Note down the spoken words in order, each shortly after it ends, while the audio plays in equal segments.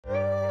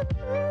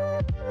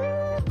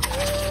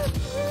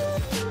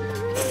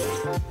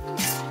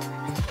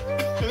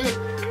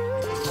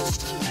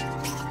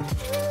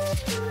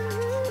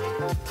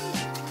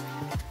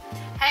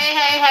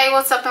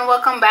What's up and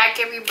welcome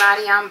back,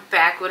 everybody. I'm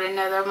back with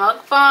another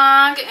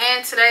mukbang,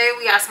 and today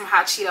we got some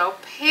hot Cheeto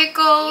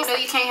pickles. You know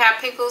you can't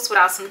have pickles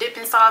without some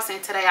dipping sauce,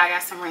 and today I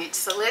got some ranch.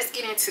 So let's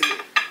get into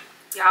it.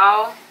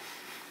 Y'all,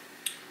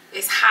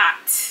 it's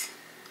hot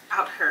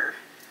out here,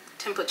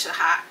 temperature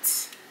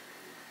hot.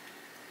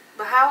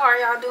 But how are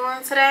y'all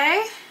doing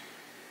today?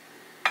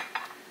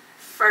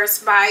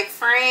 First bite,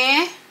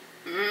 friend.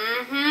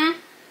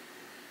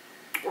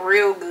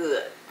 Real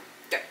good.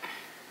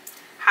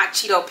 Hot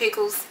Cheeto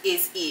pickles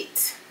is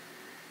it.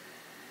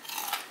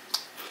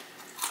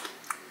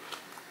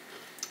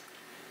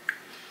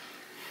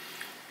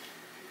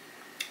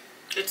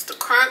 It's the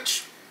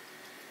crunch.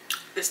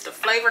 It's the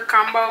flavor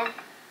combo.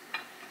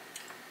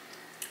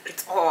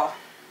 It's all.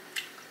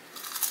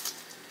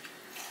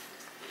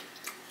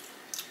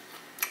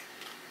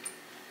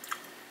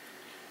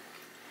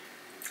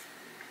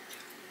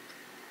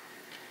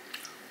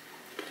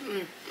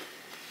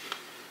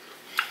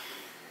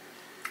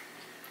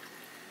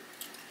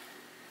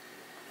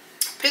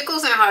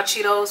 Pickles and hot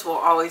Cheetos will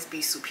always be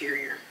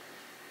superior.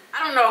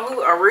 I don't know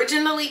who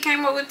originally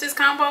came up with this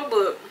combo,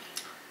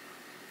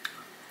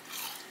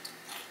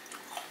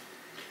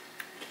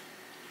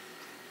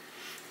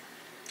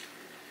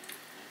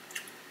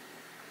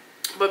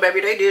 but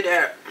baby, they did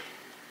that.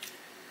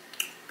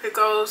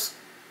 Pickles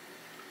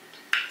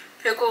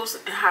and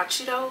hot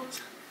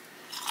Cheetos.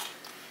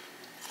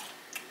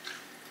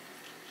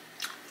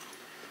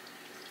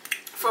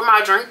 For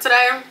my drink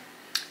today,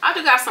 I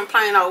just got some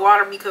plain old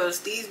water because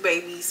these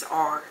babies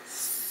are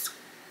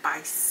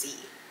spicy.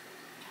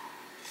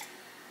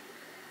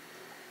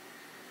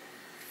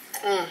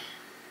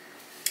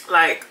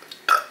 Like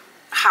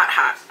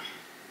hot.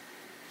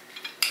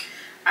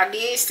 I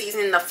did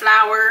season the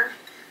flour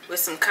with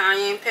some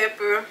cayenne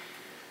pepper.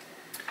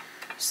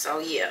 So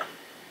yeah,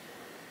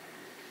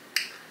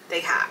 they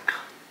hot.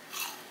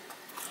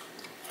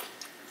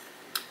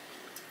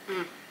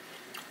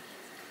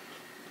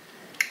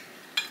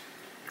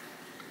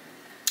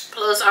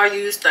 Plus, I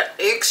used the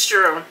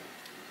extra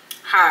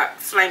hot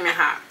Flamin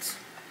hot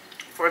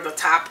for the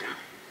topping.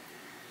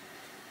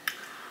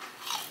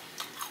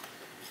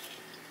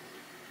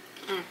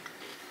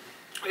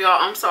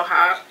 Y'all, I'm so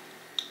hot.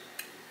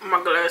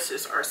 My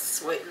glasses are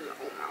sweating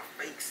on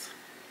my face.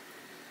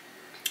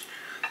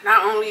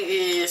 Not only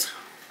is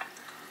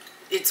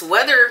it's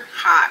weather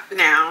hot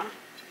now,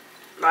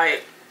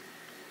 like,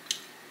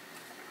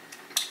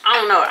 I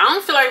don't know. I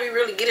don't feel like we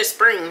really get a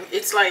spring.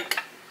 It's like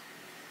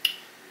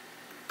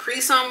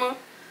pre-summer,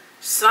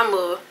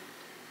 summer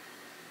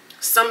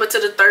to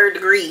the 3rd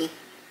degree,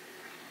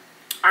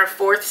 our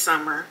 4th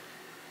summer,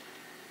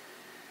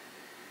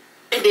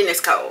 and then it's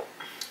cold.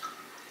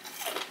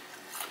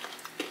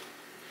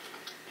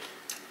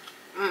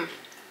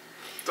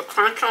 The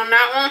crunch on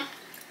that one.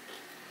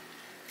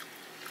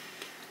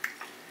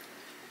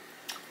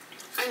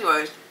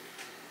 Anyways,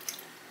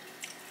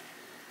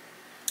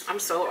 I'm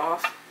so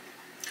off.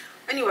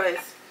 Anyways,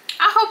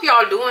 I hope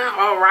y'all doing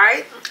all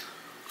right.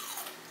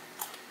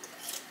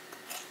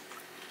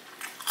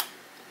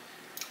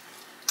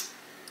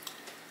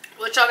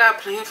 What y'all got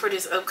planned for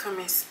this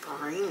upcoming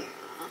spring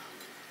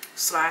 /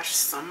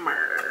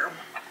 summer?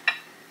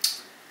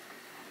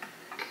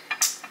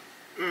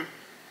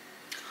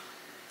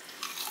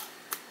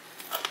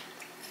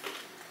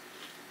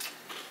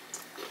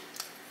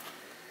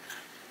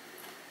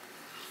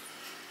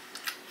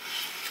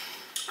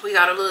 We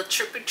got a little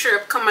trippy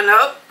trip coming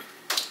up.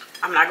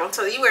 I'm not gonna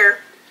tell you where,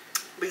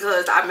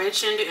 because I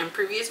mentioned in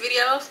previous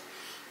videos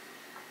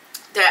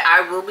that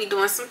I will be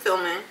doing some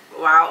filming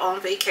while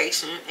on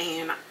vacation,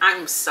 and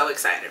I'm so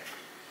excited.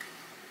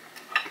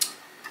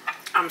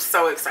 I'm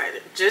so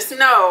excited. Just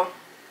know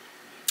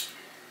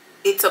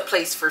it's a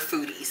place for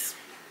foodies.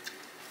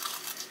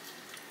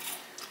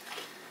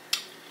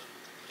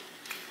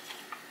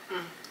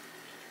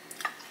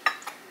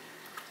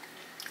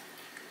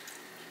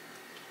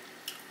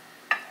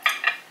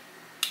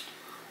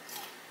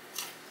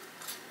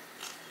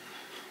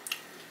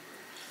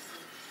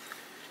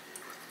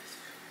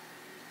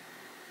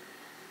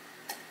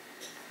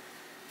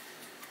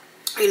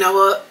 You know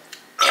what?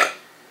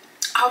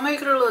 I'll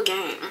make it a little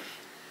game.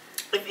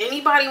 If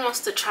anybody wants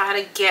to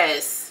try to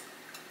guess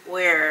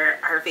where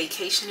our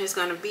vacation is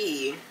going to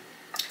be,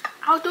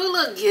 I'll do a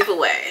little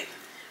giveaway.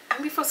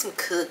 Maybe for some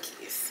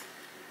cookies.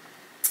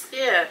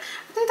 Yeah,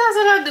 I think that's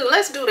what I'll do.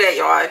 Let's do that,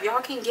 y'all. If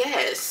y'all can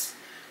guess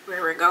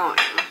where we're going,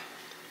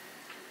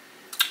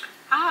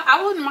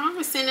 I wouldn't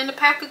mind sending a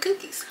pack of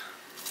cookies.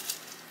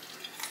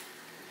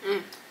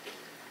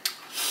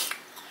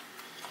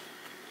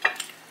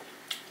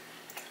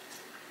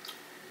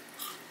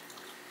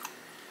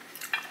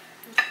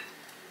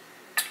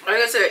 Like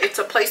I said, it's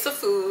a place of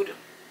food.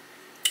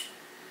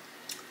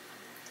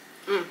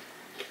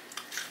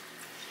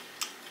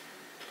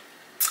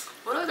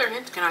 What other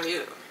hints can I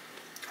give?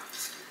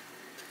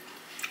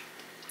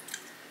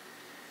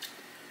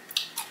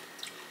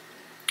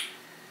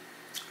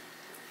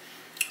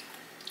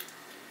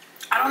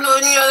 I don't know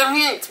any other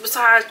hints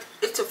besides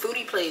it's a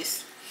foodie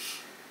place.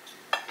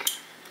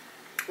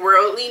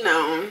 Worldly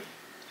known.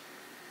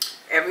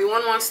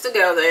 Everyone wants to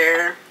go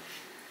there.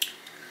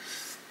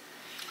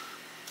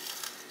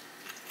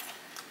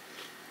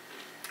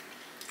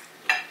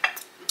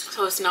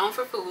 So it's known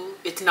for food.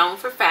 It's known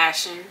for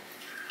fashion.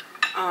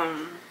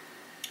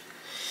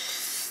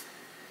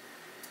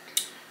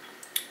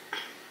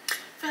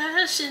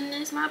 Fashion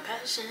is my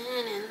passion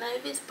and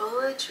life is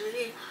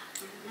poetry.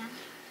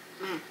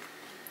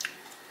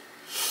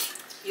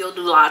 You'll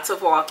do lots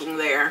of walking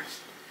there.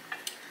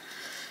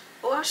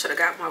 Oh, I should have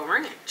got my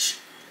wrench.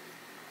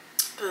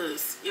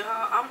 Cause y'all,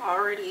 I'm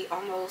already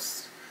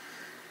almost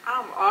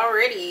out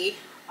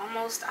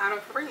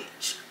of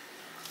wrench.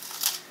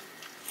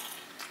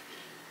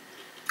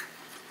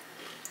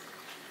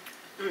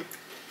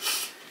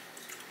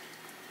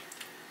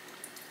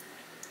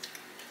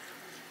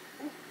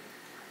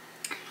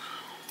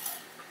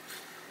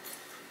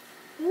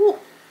 Ooh,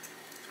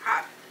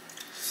 hot.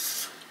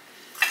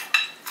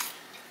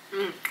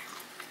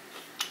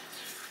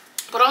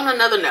 But on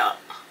another note,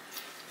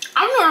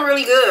 I'm doing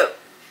really good.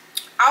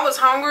 I was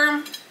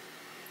hungry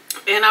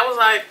and I was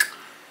like,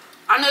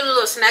 I need a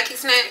little snacky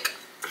snack.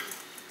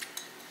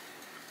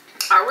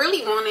 I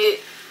really wanted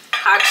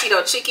hot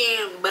Cheeto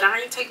chicken, but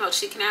I ain't take no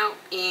chicken out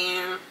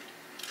and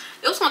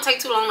it was gonna take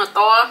too long to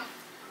thaw.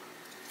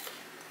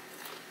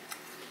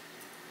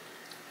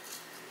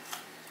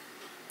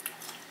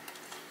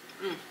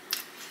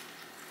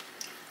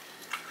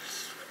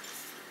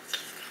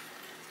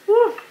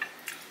 Woo.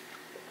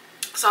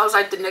 So I was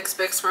like, the next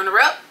best runner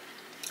up,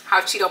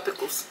 hot Cheeto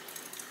pickles.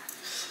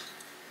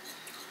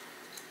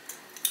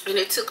 And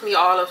it took me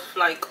all of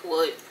like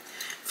what,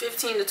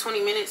 15 to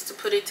 20 minutes to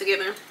put it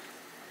together.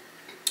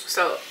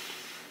 So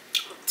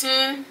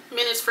 10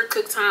 minutes for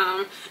cook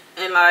time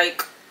and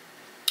like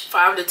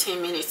 5 to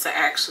 10 minutes to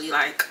actually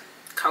like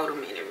coat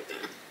them and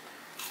everything.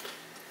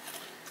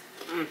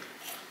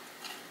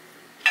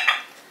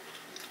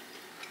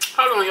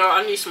 Hold on, y'all,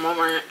 I need some more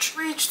ranch.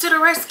 Ranch to the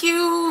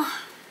rescue.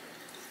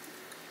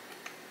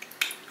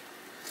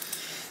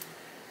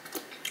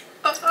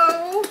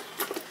 Uh-oh.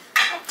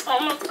 I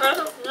almost out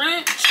of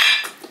ranch.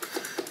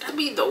 That'd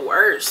be the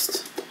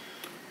worst.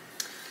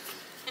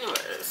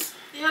 Anyways,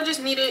 yeah, I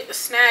just needed a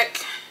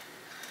snack.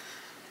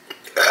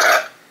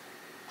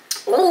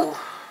 Oh,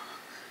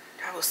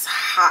 that was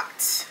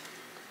hot.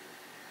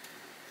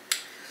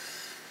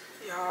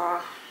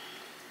 Y'all.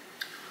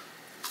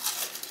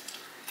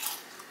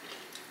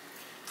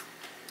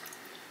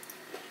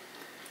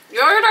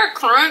 Y'all hear that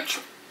crunch?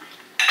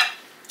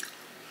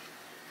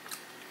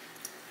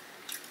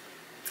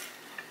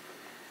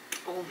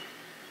 Oh.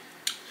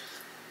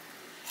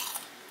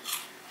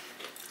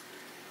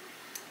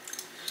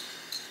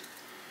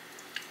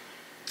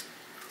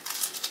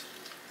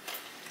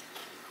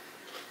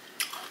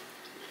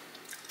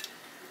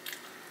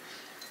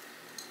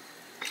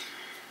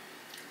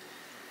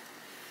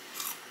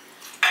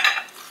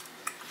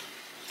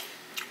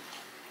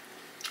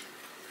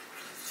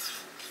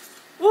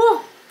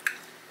 Woo!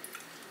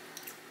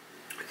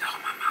 I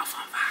got my mouth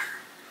on fire.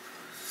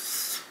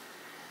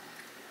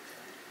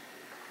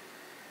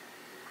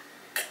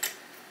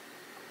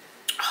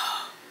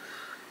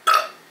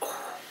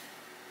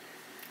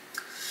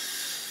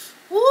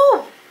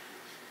 Woo!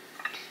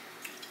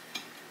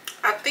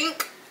 I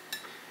think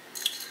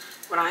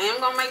what I am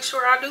gonna make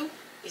sure I do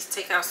is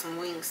take out some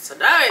wings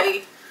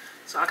today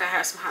so I can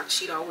have some hot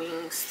Cheeto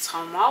wings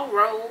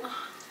tomorrow.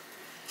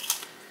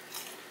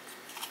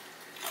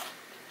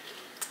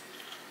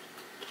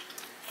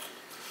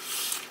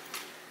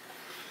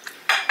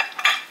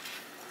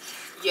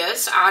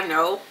 Yes, I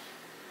know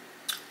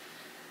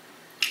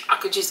I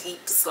could just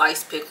eat the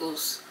sliced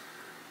pickles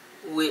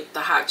with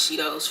the hot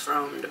Cheetos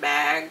from the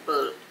bag,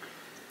 but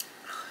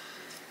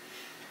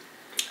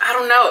I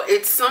don't know.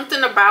 It's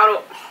something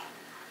about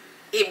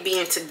it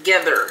being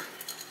together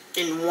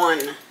in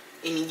one,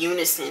 in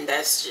unison,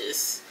 that's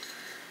just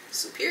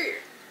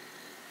superior.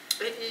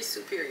 It is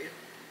superior.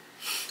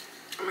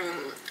 I mean,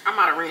 I'm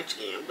out of ranch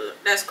again, but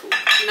that's cool.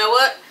 You know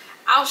what?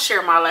 I'll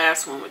share my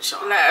last one with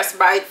y'all. Last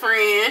bite,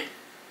 friend.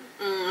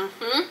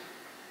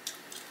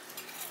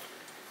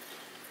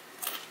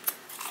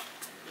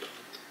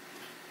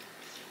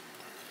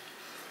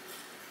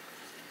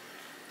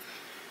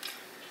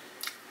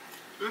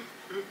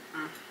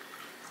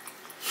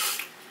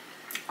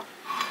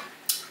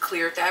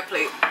 Cleared that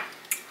plate.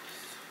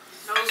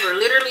 Those were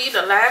literally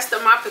the last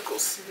of my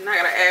pickles. Now I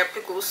gotta add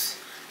pickles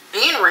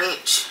and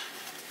ranch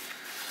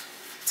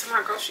to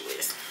my grocery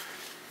list.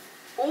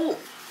 Ooh.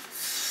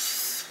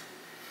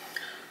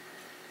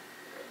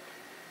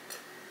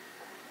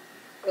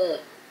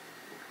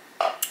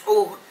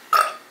 Ooh.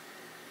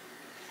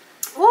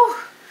 Ooh.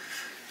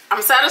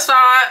 I'm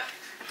satisfied.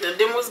 The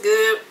dinner was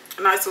good.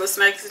 A nice little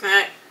snack.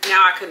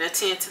 Now I can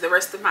attend to the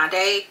rest of my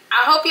day.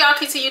 I hope y'all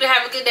continue to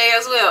have a good day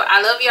as well.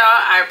 I love y'all.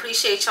 I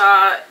appreciate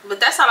y'all. But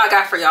that's all I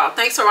got for y'all.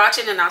 Thanks for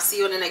watching, and I'll see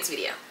you in the next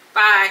video.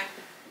 Bye.